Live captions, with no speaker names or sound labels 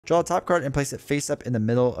Draw a top card and place it face up in the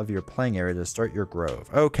middle of your playing area to start your grove.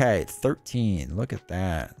 Okay, 13. Look at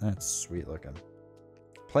that. That's sweet looking.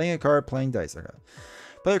 Playing a card, playing dice. Okay.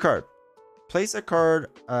 Play a card. Place a card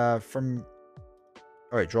from...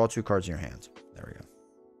 Alright, draw 2 cards in your hand. There we go.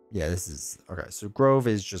 Yeah, this is... Okay, so grove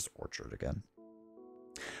is just orchard again.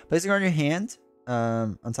 Place a card in your hand.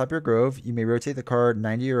 On top of your grove, you may rotate the card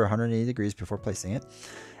 90 or 180 degrees before placing it.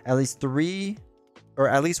 At least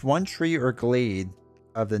 1 tree or glade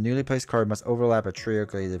of the newly placed card must overlap a tree or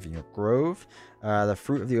glade in your grove. The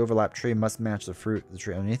fruit of the overlapped tree must match the fruit of the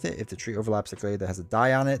tree underneath it. If the tree overlaps a glade that has a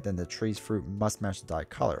die on it, then the tree's fruit must match the die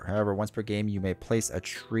color. However, once per game, you may place a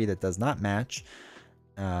tree that does not match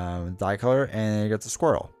die color, and you get a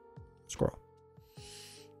squirrel.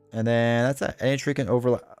 And then that's it. Any tree can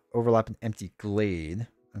overlap an empty glade.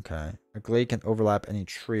 Okay. A glade can overlap any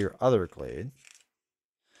tree or other glade.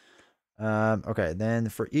 Okay, then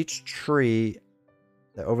for each tree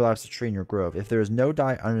that overlaps a tree in your grove, if there is no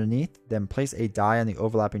die underneath, then place a die on the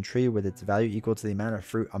overlapping tree with its value equal to the amount of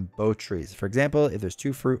fruit on both trees. For example, if there's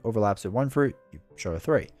 2 fruit overlaps with 1 fruit, you show a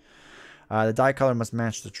 3. The die color must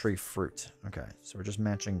match the tree fruit. Okay, so we're just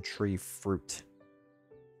matching tree fruit.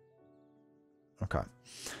 Okay.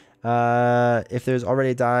 If there's already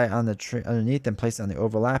a die on the tree underneath, then place it on the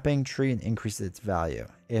overlapping tree and increase its value.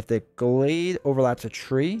 If the glade overlaps a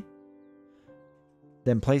tree,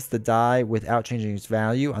 then place the die without changing its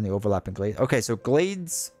value on the overlapping glade. Okay, so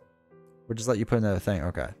glades... We'll just let you put another thing.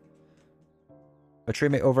 Okay. A tree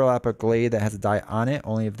may overlap a glade that has a die on it,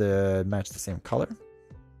 only if they match the same color.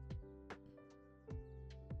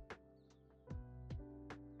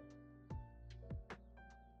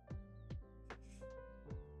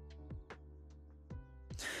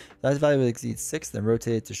 If that value exceeds 6, then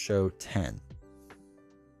rotate it to show 10.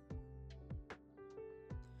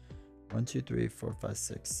 1, 2, 3, 4, 5,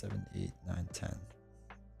 6, 7, 8, 9, 10.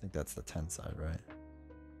 I think that's the 10 side, right?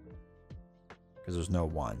 Because there's no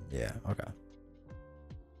 1. Yeah, okay.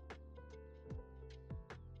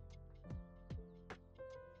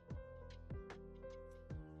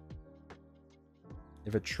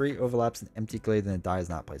 If a tree overlaps an empty glade, then a die is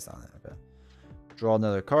not placed on it. Okay. Draw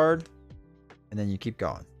another card, and then you keep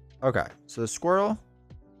going. Okay, so the squirrel.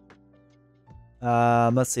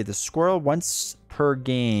 Let's see. The squirrel, once per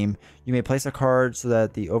game, you may place a card so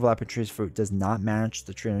that the overlapping tree's fruit does not match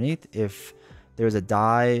the tree underneath. If there's a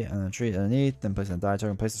die on the tree underneath, then place a die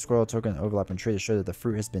token. Place the squirrel token on the overlapping tree to show that the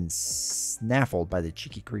fruit has been snaffled by the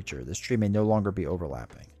cheeky creature. This tree may no longer be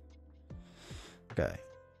overlapping. Okay.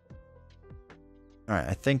 All right.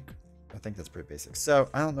 I think that's pretty basic. So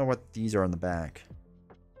I don't know what these are on the back.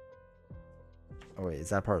 Oh wait, is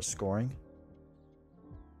that part of scoring?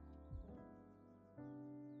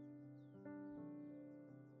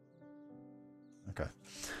 Okay.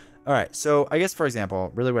 All right. So I guess, for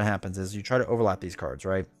example, really what happens is you try to overlap these cards,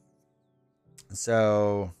 right?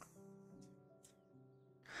 So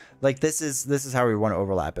like this is how we want to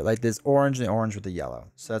overlap it. Like this orange and the orange with the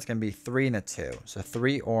yellow. So that's going to be 3 and a 2. So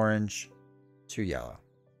 3 orange, 2 yellow.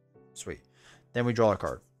 Sweet. Then we draw a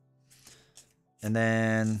card. And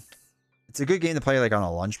then it's a good game to play like on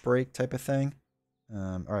a lunch break type of thing.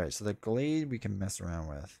 All right. So the glade we can mess around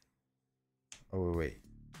with. Oh, wait.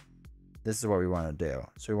 This is what we want to do.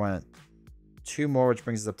 So we want 2 more, which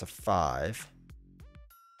brings us up to 5.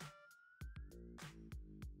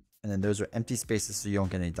 And then those are empty spaces, so you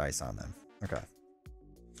don't get any dice on them. Okay.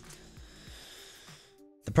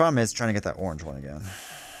 The problem is trying to get that orange one again.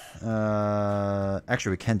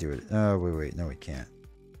 Actually, we can do it. Oh, wait. No, we can't.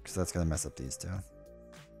 Because that's going to mess up these two.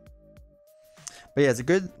 But yeah, it's a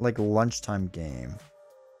good like lunchtime game.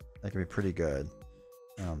 That can be pretty good.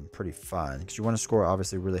 Pretty fun. Because you want to score,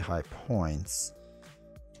 obviously, really high points.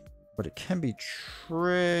 But it can be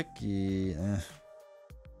tricky. I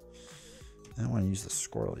don't want to use the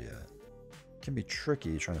squirrel yet. It can be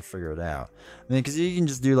tricky trying to figure it out. I mean, because you can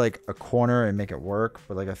just do like a corner and make it work.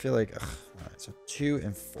 But like, I feel like... Ugh. All right, so 2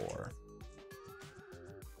 and 4.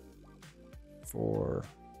 4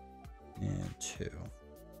 and 2.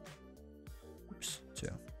 Oops, 2.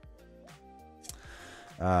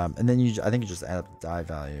 And then I think you just add up the die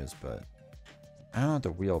values, but I don't know what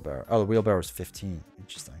the wheelbarrow. Oh, the wheelbarrow is 15.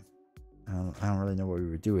 Interesting. I don't really know what we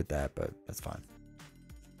would do with that, but that's fine.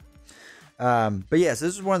 But yeah, so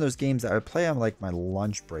this is one of those games that I would play on like my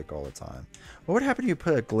lunch break all the time. What would happen if you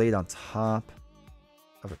put a glade on top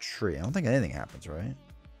of a tree? I don't think anything happens, right?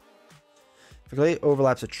 If a glade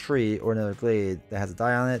overlaps a tree or another glade that has a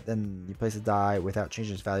die on it, then you place a die without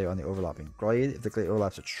changing its value on the overlapping glade. If the glade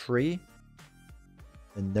overlaps a tree,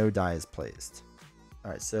 then no die is placed.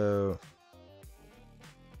 All right, so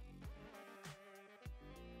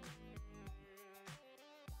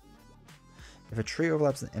If a tree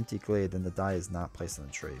overlaps an empty glade, then the die is not placed on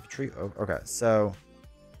the tree. If a tree okay, so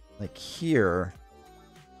like here,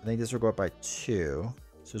 I think this will go up by 2.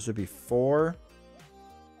 So this would be 4.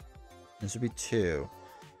 This would be 2.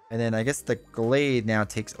 And then I guess the glade now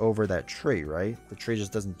takes over that tree, right? The tree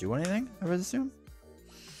just doesn't do anything, I would assume.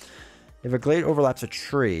 If a glade overlaps a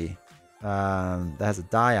tree that has a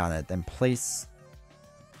die on it, then place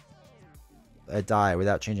a die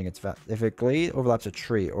without changing its value. If a glade overlaps a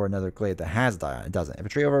tree or another glade that has a die on it, it doesn't. If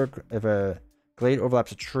a glade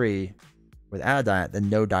overlaps a tree without a die on it, then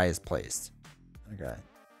no die is placed. Okay.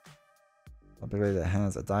 A glade that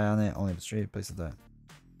has a die on it, only if it's tree, place a die.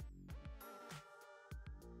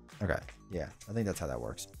 Okay, yeah, I think that's how that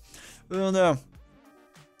works. Well, no.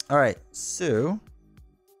 All right, so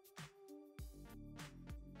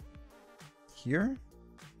here.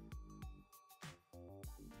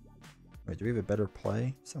 Wait, do we have a better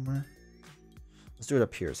play somewhere? Let's do it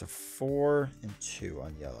up here. So 4 and 2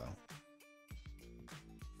 on yellow.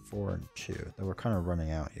 4 and 2. Though we're kind of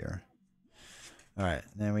running out here. All right,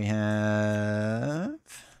 then we have.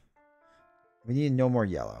 We need no more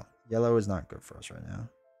yellow. Yellow is not good for us right now.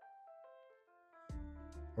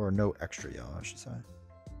 Or no extra yellow, I should say.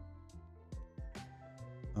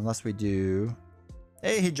 Unless we do...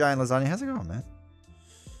 Hey, Giant Lasagna. How's it going, man?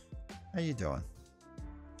 How you doing?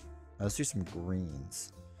 Let's do some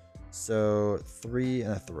greens. So 3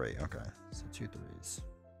 and a 3. Okay. So 2 3s.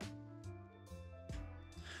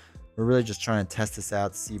 We're really just trying to test this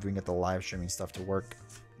out, see if we can get the live streaming stuff to work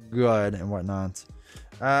good and whatnot.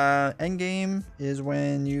 End game is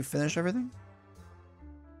when you finish everything.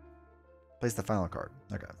 Place the final card.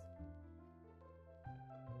 Okay.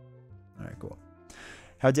 All right, cool.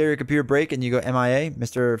 How dare your computer break and you go MIA,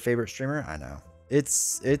 Mr. Favorite Streamer? I know.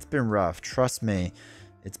 It's been rough. Trust me.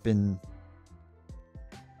 It's been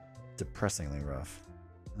depressingly rough.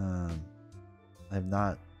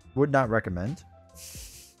 Would not recommend.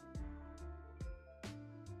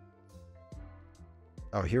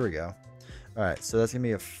 Oh, here we go. All right, so that's gonna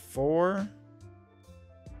be a 4,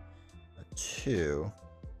 a 2.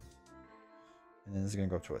 And then this is going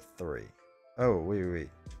to go up to a 3. Oh, wait.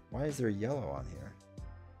 Why is there a yellow on here?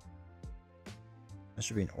 That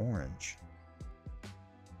should be an orange.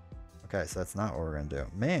 Okay, so that's not what we're going to do.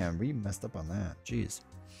 Man, we messed up on that. Jeez.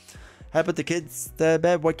 How about the kids to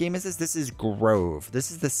bed? What game is this? This is Grove.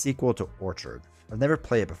 This is the sequel to Orchard. I've never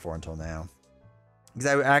played it before until now.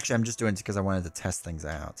 Because I'm just doing it because I wanted to test things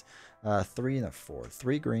out. 3 and a 4.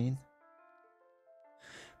 3 green.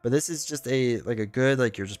 But this is just a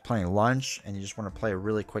good, you're just playing lunch and you just want to play a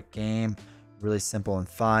really quick game, really simple and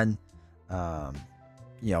fun.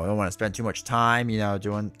 You don't want to spend too much time,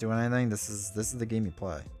 doing anything. This is the game you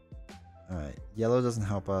play. All right, yellow doesn't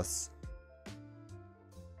help us.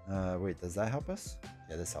 Wait, does that help us?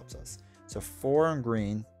 Yeah, this helps us. So 4 on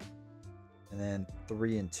green, and then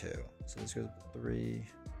 3 and 2. So this goes 3.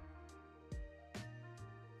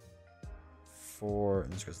 4,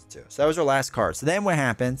 and this goes to 2. So that was our last card. So then what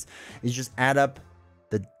happens is you just add up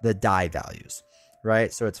the die values,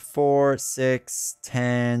 right? So it's 4, 6,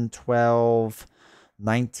 10, 12,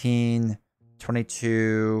 19,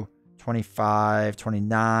 22, 25,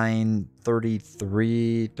 29,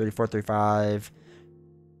 33, 34, 35,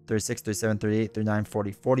 36, 37, 38, 39,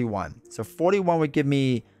 40, 41. So 41 would give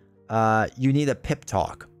me, you need a pip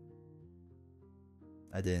talk.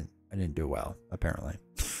 I didn't do well, apparently.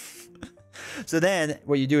 So then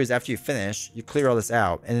what you do is after you finish, you clear all this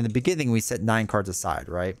out. And in the beginning, we set 9 cards aside,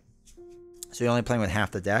 right? So you're only playing with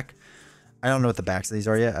half the deck. I don't know what the backs of these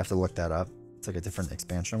are yet. I have to look that up. It's like a different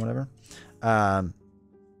expansion or whatever.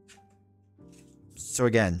 So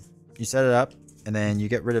again, you set it up and then you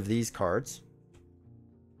get rid of these cards.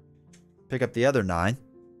 Pick up the other 9.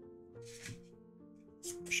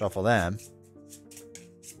 Shuffle them.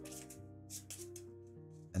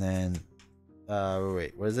 And then...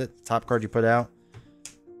 wait, what is it? Top card you put out,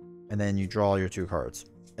 and then you draw your 2 cards,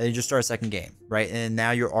 and you just start a second game, right? And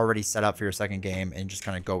now you're already set up for your second game, and just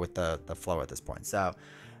kind of go with the flow at this point. So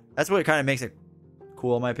that's what kind of makes it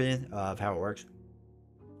cool, in my opinion, of how it works.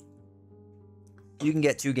 You can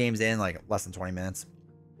get 2 games in like less than 20 minutes.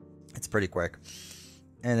 It's pretty quick,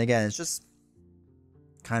 and again, it's just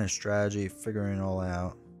kind of strategy, figuring it all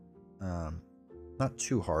out. Not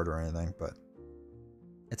too hard or anything, but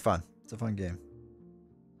it's fun. It's a fun game.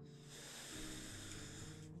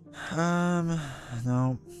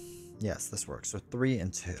 No. Yes, this works. So 3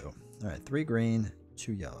 and 2. All right, 3 green,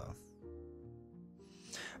 2 yellow.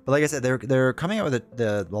 But like I said, they're coming out with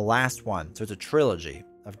the last one. So it's a trilogy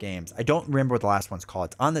of games. I don't remember what the last one's called.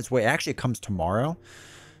 It's on its way. It actually comes tomorrow.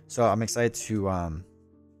 So I'm excited to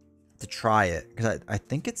to try it because I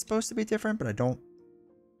think it's supposed to be different, but I don't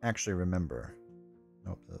actually remember.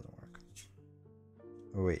 Nope, that doesn't work.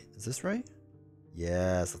 Oh, wait, is this right?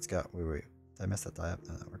 Yes, let's go. Wait. Did I mess that die up?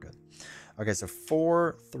 No, we're good. Okay, so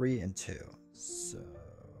 4, 3, and 2. So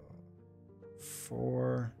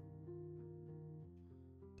 4,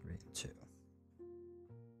 3, and 2.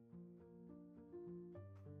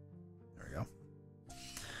 There we go.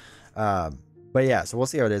 But yeah, so we'll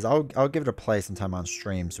see how it is. I'll give it a play sometime on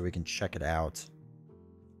stream so we can check it out.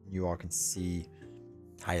 You all can see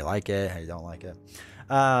how you like it, how you don't like it.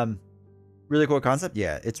 Really cool concept.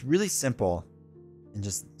 Yeah, it's really simple. And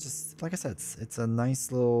just like I said, it's a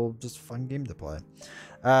nice little, just fun game to play.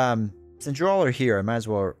 Since you all are here, I might as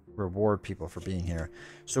well reward people for being here.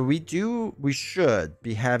 So we should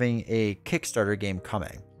be having a Kickstarter game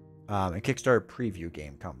coming, a Kickstarter preview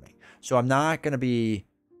game coming. So I'm not going to be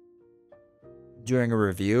doing a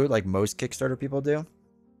review like most Kickstarter people do.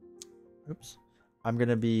 Oops. I'm going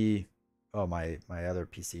to be... Oh, my other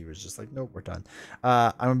PC was just like, nope, we're done.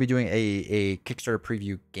 I'm going to be doing a Kickstarter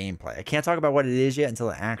preview gameplay. I can't talk about what it is yet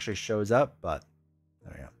until it actually shows up, but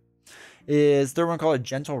there we go. Is there one called A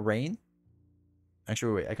Gentle Rain?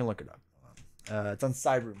 Actually, wait, I can look it up. It's on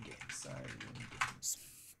Side Room Games.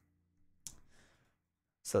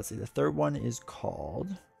 So let's see. The third one is called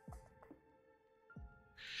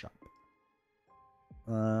Shop.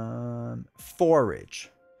 Forage.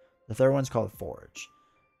 The third one's called Forage.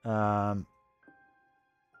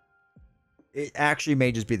 It actually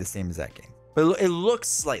may just be the same as that game, but it looks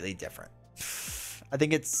slightly different. I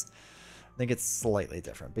think it's slightly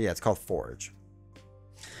different, but yeah, it's called Forage.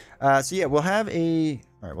 So yeah, we'll have all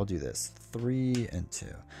right, we'll do this 3 and 2.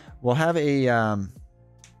 We'll have a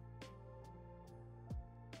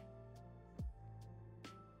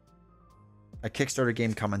Kickstarter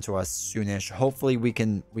game coming to us soonish. Hopefully we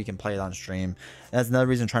can play it on stream. And that's another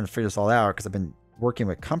reason I'm trying to figure this all out, because I've been working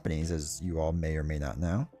with companies, as you all may or may not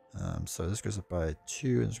know. So this goes up by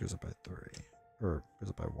 2, and this goes up by 3, or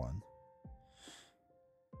goes up by 1.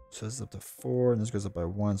 So this is up to 4, and this goes up by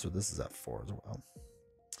 1. So this is at 4 as well.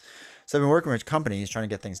 So I've been working with companies trying to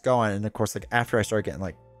get things going, and of course, like after I started getting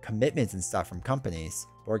like commitments and stuff from companies,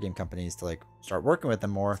 board game companies, to like start working with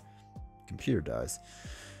them more, computer dies,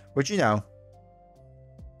 which, you know,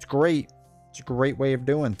 it's great. It's a great way of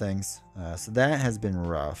doing things. So that has been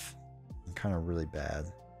rough. Kind of really bad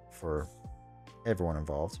for everyone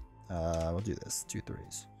involved. We'll do this 2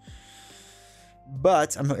 3s,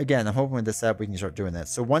 but I'm hoping with this app we can start doing that.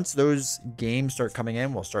 So once those games start coming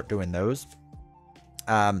in, we'll start doing those.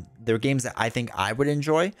 They're games that I think I would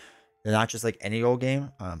enjoy. They're not just like any old game.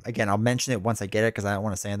 Again, I'll mention it once I get it, because I don't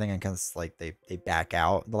want to say anything in case like they back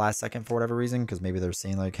out the last second for whatever reason, because maybe they're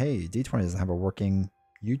saying like, hey, D20 doesn't have a working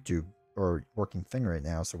YouTube or working thing right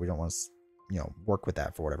now, so we don't want to, you know, work with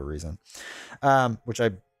that for whatever reason, which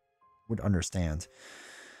I would understand.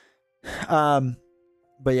 But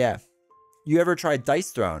yeah, you ever tried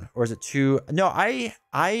Dice Throne, or is it too? No, I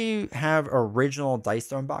have original Dice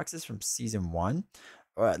Throne boxes from season 1.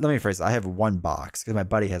 Let me phrase it. I have 1 box because my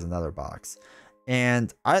buddy has another box,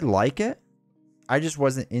 and I like it. I just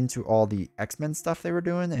wasn't into all the X-Men stuff they were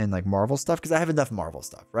doing and like Marvel stuff, because I have enough Marvel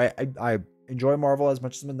stuff, right? I enjoy Marvel as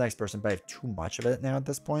much as I'm a nice person, but I have too much of it now at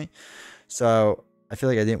this point. So I feel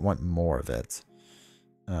like I didn't want more of it.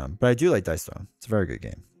 But I do like Dice Throne. It's a very good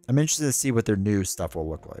game. I'm interested to see what their new stuff will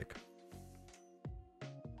look like.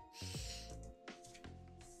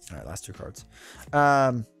 All right, last 2 cards.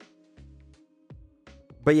 But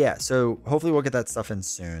yeah, so hopefully we'll get that stuff in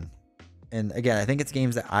soon. And again, I think it's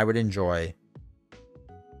games that I would enjoy.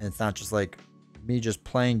 And it's not just like me just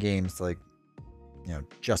playing games to like, you know,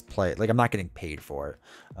 just play it. Like I'm not getting paid for it.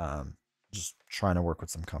 Just trying to work with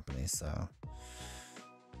some companies. So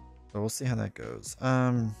we'll see how that goes.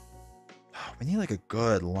 We need like a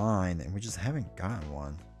good line, and we just haven't gotten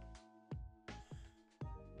one.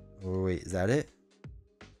 Oh, wait, is that it?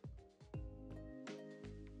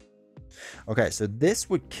 Okay, so this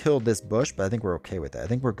would kill this bush, but I think we're okay with that. I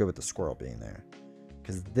think we're good with the squirrel being there,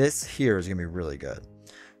 because this here is gonna be really good.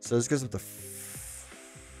 So this goes with the...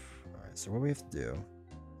 All right, so what we have to do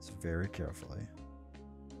is very carefully.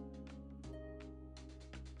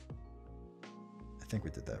 I think we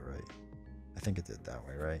did that right. I think it did that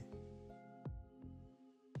way, right?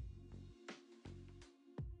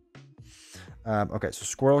 Okay, so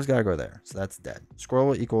squirrel's got to go there. So that's dead. Squirrel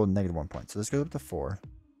will equal -1 point. So this goes up to 4.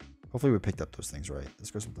 Hopefully we picked up those things right.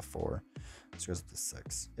 This goes up to 4. This goes up to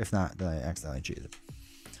 6. If not, then I accidentally cheated.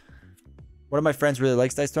 One of my friends really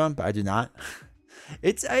likes Dice Throne, but I do not.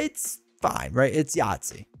 It's fine, right? It's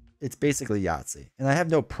Yahtzee. It's basically Yahtzee. And I have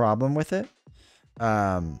no problem with it.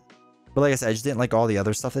 But like I said, I just didn't like all the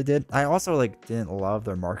other stuff they did. I also like didn't love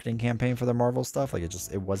their marketing campaign for the Marvel stuff. Like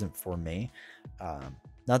it wasn't for me.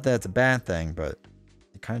 Not that it's a bad thing, but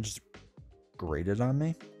it kind of just grated on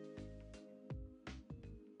me.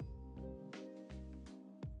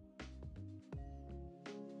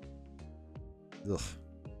 Ugh.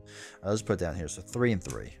 I'll just put it down here. So 3 and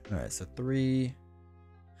 3. All right, so 3.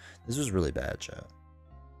 This was really bad, chat.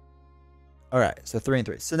 All right, so 3 and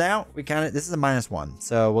 3. So now we kind of, this is a -1.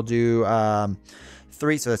 So we'll do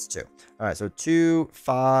 3, so that's 2. All right, so 2,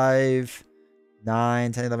 5,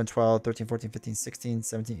 9, 10, 11, 12, 13, 14, 15, 16,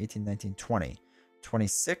 17, 18, 19, 20,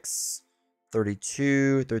 26,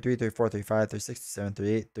 32, 33, 34, 35, 36, 37,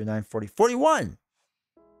 38, 39, 40, 41.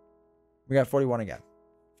 We got 41 again.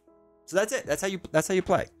 So that's it. That's how you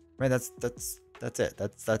play. Right? That's it.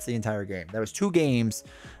 That's the entire game. That was 2 games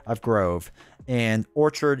of Grove, and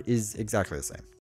Orchard is exactly the same.